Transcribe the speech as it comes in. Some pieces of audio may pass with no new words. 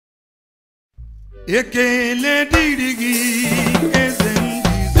Ekele dịrị gị eze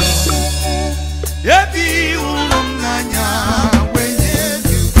Jizọs, ebi hụrụ m n'anya wenye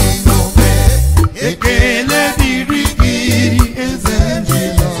ndụ gị n'obe. Ekele dịrị gị eze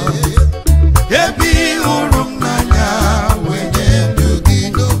Jizọs, ebi hụrụ m n'anya wenye ndụ gị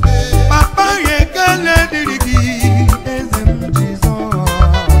n'obe. Papa ekele dịrị gị eze Jizọs,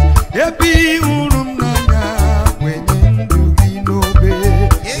 ebi hụrụ m n'anya wenye ndụ gị n'obe.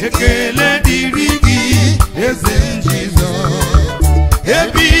 Ekele dịrị gị eze Jizọs,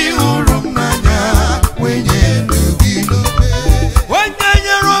 ebi hụrụ m n'anya wenye ndụ gị n'obe. Onye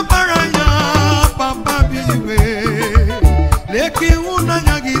nyere ọbara ya papa biliwe, leke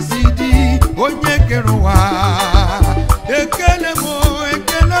ịhụnanya gị si dị onye kere ụwa. Ekele mo,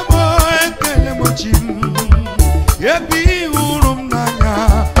 ekele mo, ekele mo chi m, ebi hụrụ m n'anya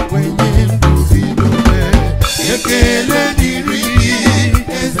wenye ndụ gị n'obe. Ekele dịrị gị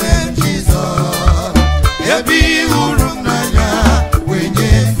eze Jizọs, ebi hụrụ m n'anya wenye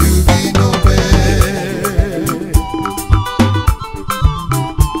ndụ gị n'obe.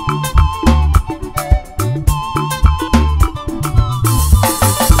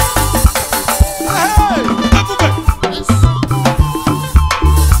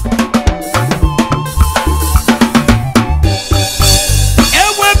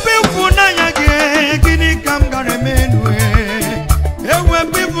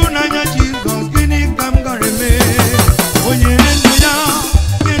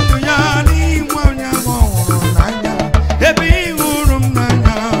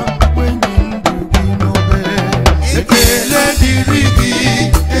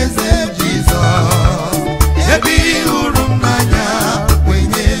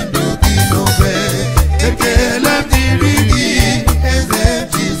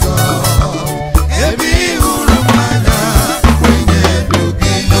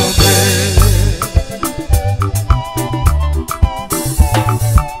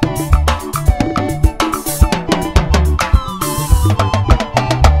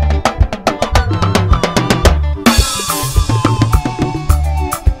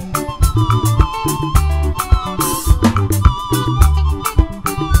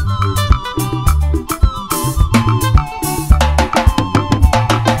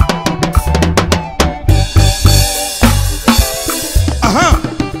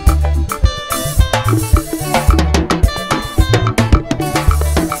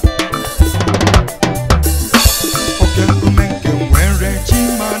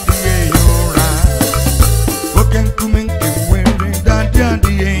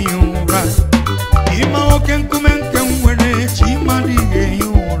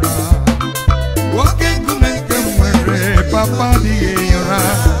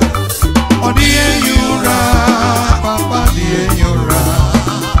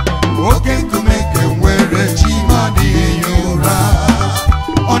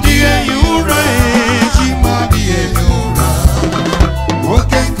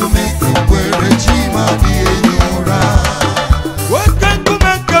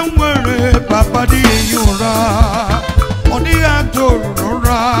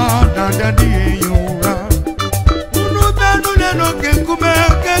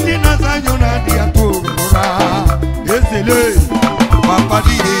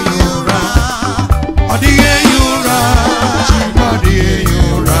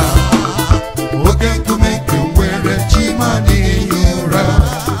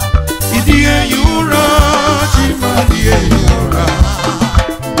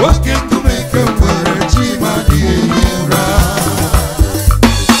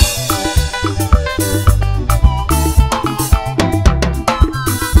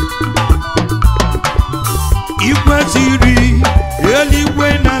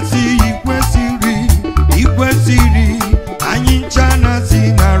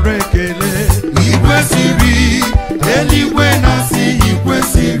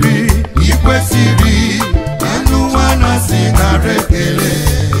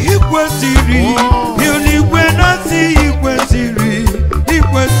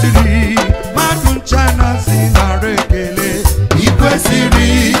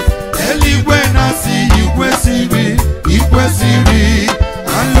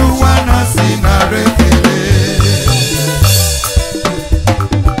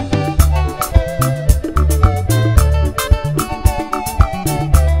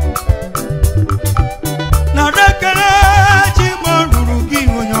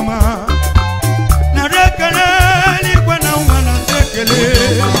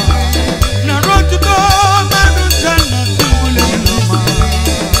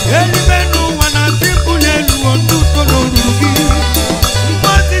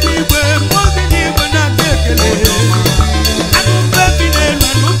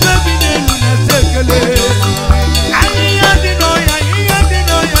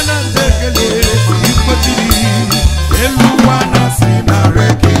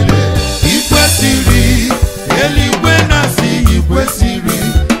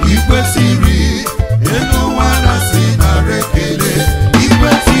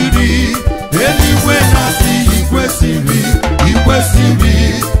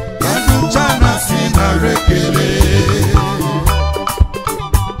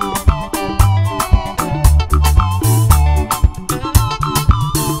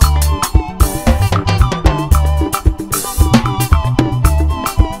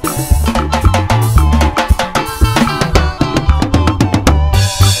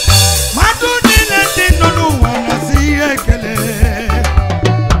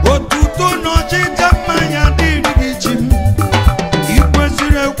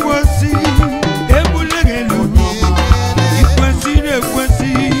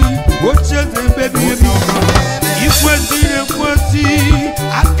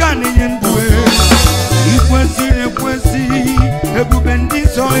 ebube ndị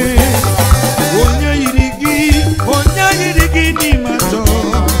nsọ onye yiri gị n'ime atọ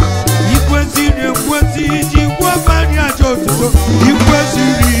ikwesịrị ekwesị iji gwabari aja otuto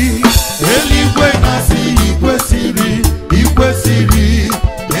ikwesịrị eluigwe na-asị ikwesịrị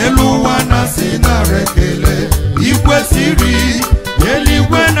elu ụwa na-asị nara ekele ikwesịrị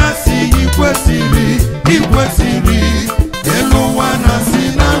eluigwe na-asị ikwesịrị elu ụwa na-asị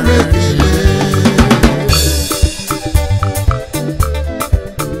nara ekele.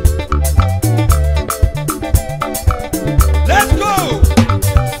 Let's go.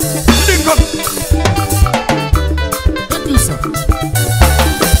 Thank you, sir.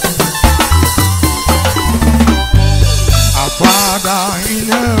 Our Father in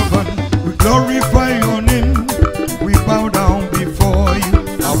heaven, we glorify your name. We bow down before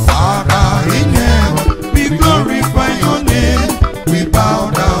you. Our Father in heaven, we glorify your name. We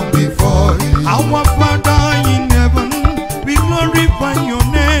bow down before you. Our Father in heaven, we glorify your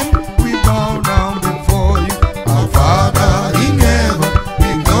name. We bow down before you. Our Father in heaven,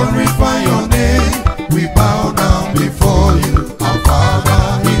 we glorify your name. We bow down before you. Our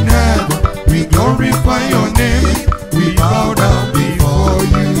Father in heaven, we glorify your name. We bow down before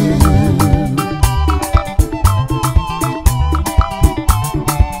you.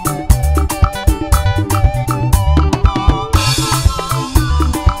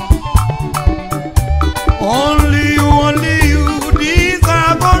 Only you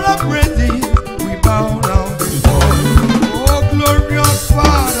deserve all our praises. We bow down before you. Oh, glorious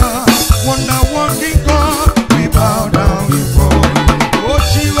Father, wonder-working God, we bow down before you. Oh,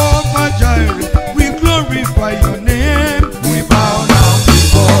 Jehovah Jireh, we glorify your name. We bow down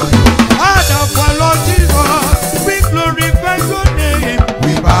before you. Adonai, Lord Jesus, we glorify your name.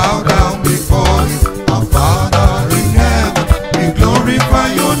 We bow down before you. Our Father in heaven, we glorify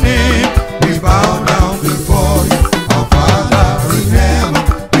your name. We bow down before you. Our Father in heaven,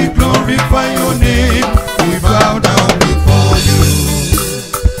 we glorify your name. We bow down before you.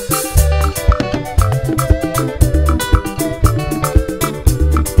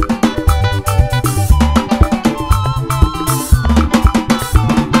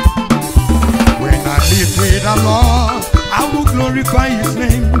 When I meet with the Lord, I will glorify his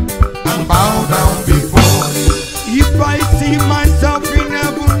name and bow down before him. If I see myself in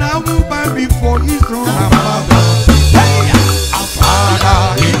heaven, I will bow before his throne and bow down. Hey! Our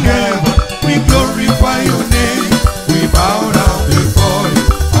Father in heaven, we glorify your name. We bow down before you.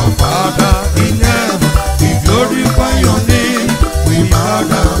 Our Father in heaven, we glorify your name. We bow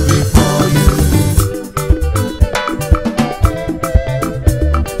down before you.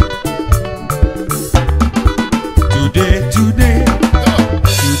 Today,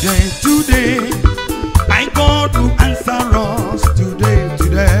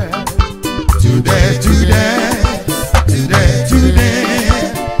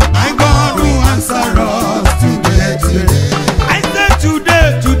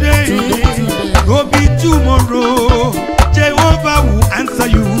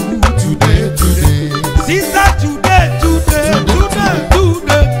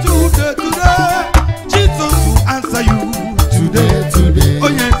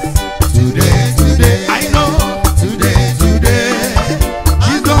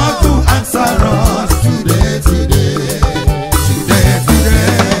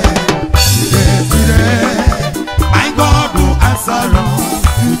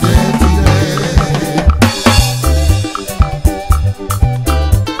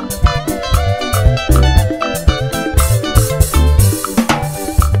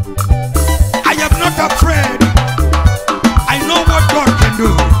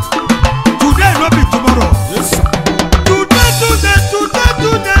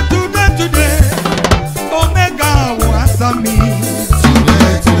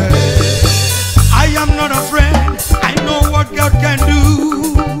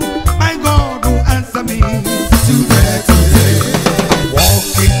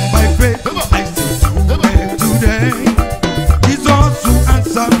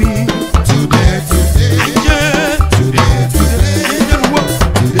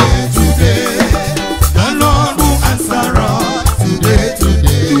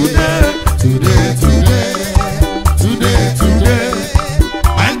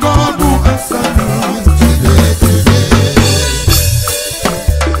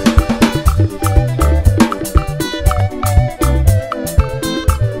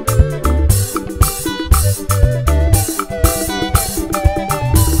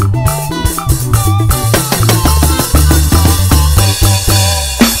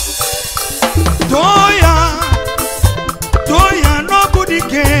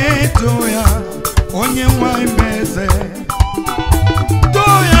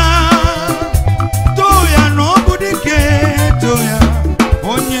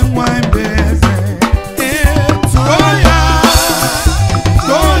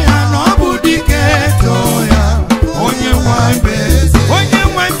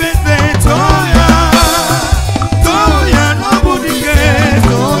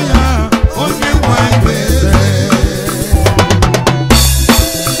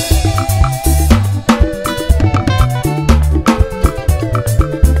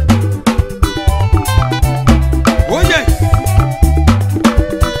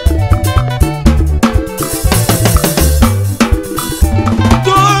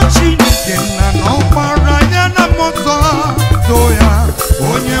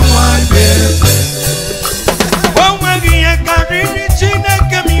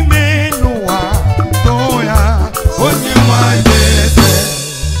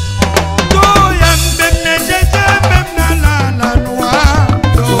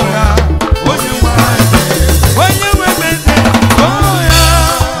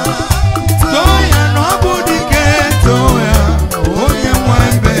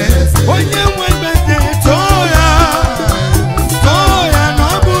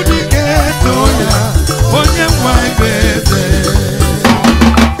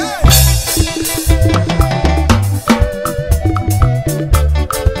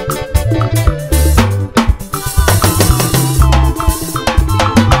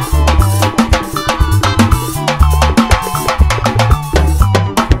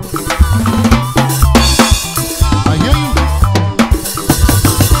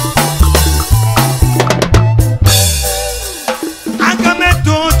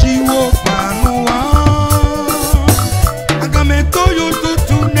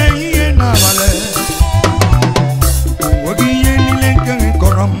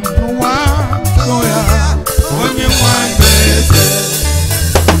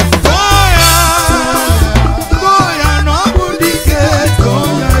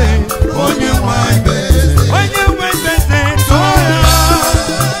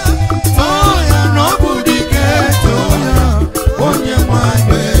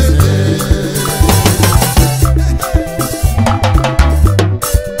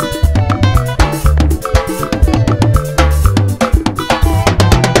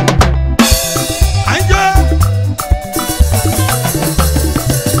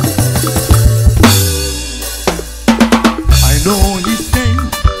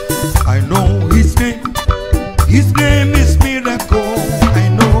 His name is Miracle. I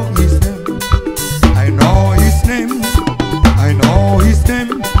know his name. I know his name. I know his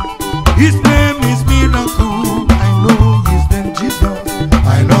name.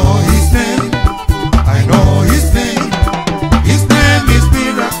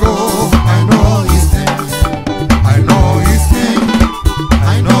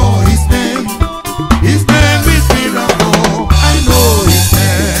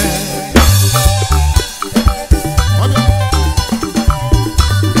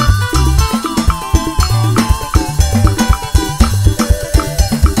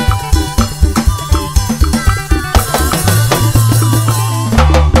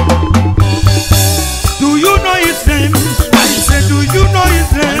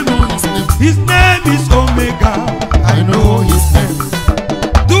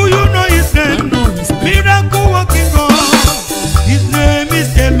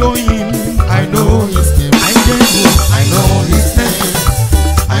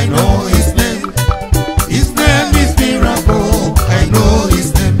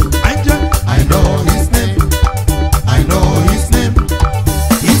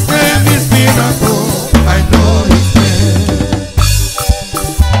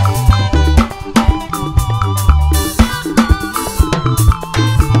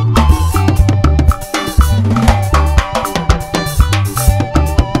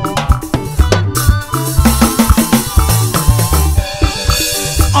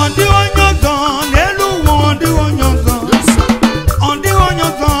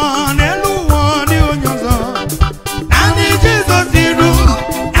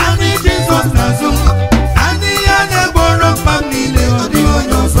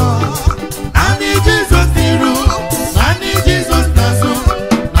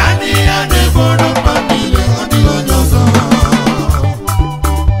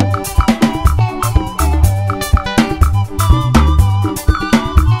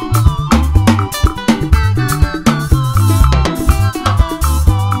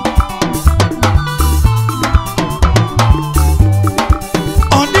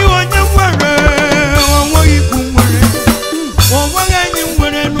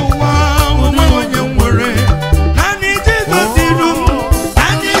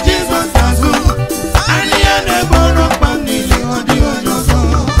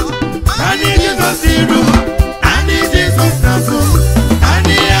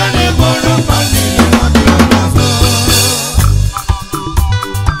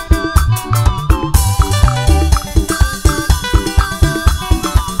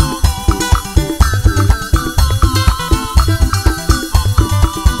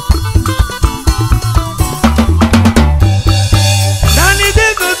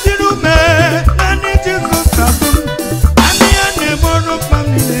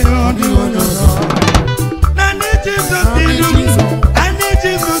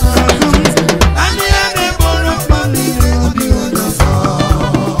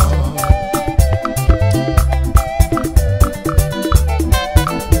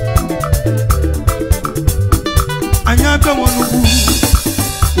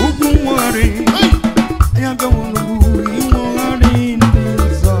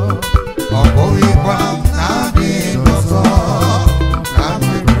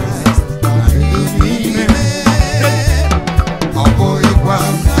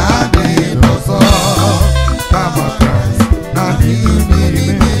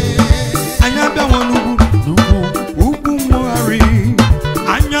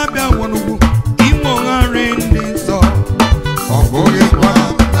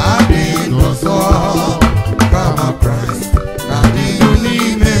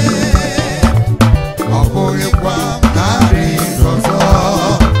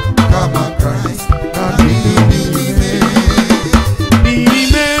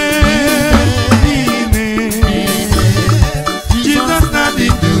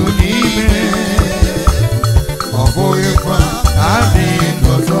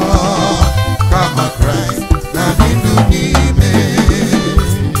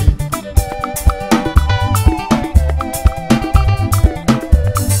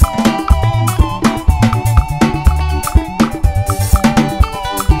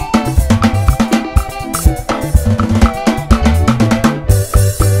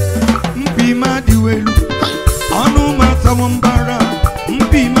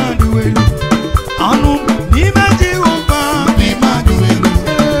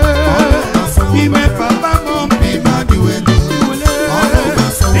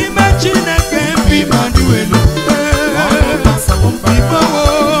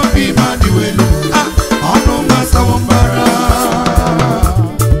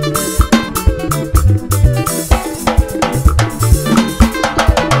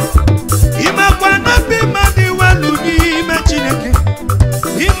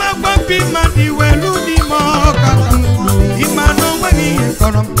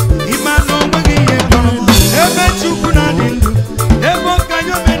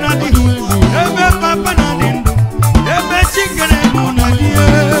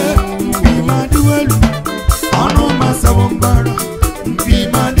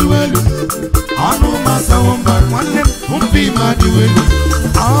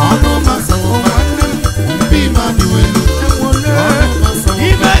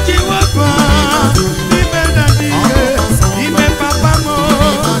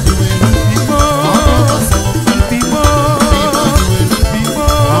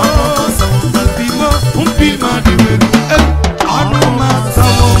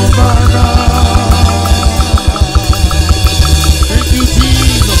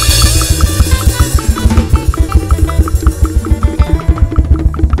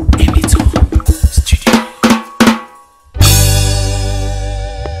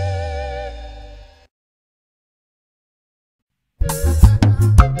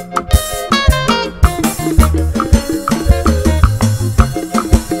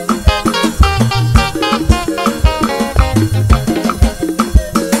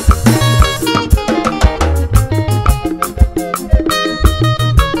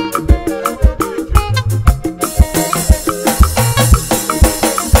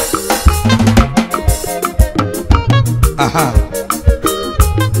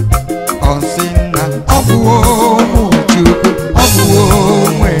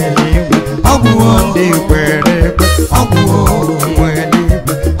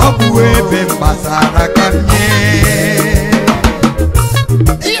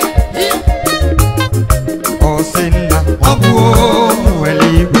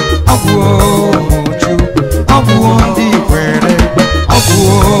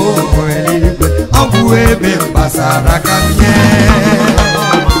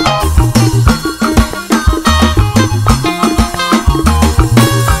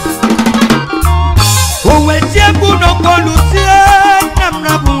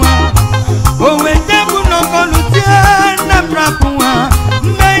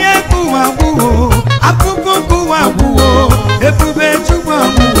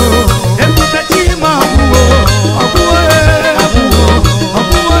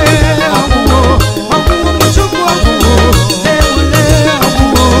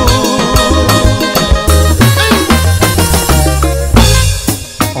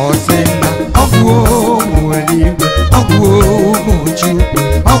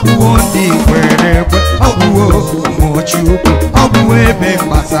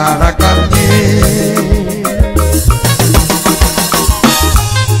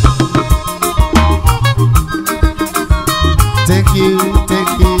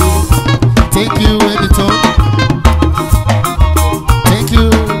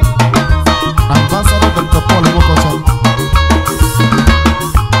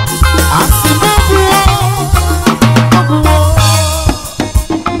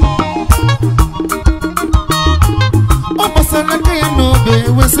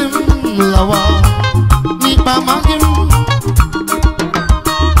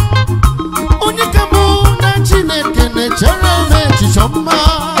 Onye kamu na Chineke na-echere m echiche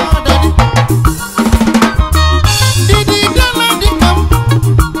ọma.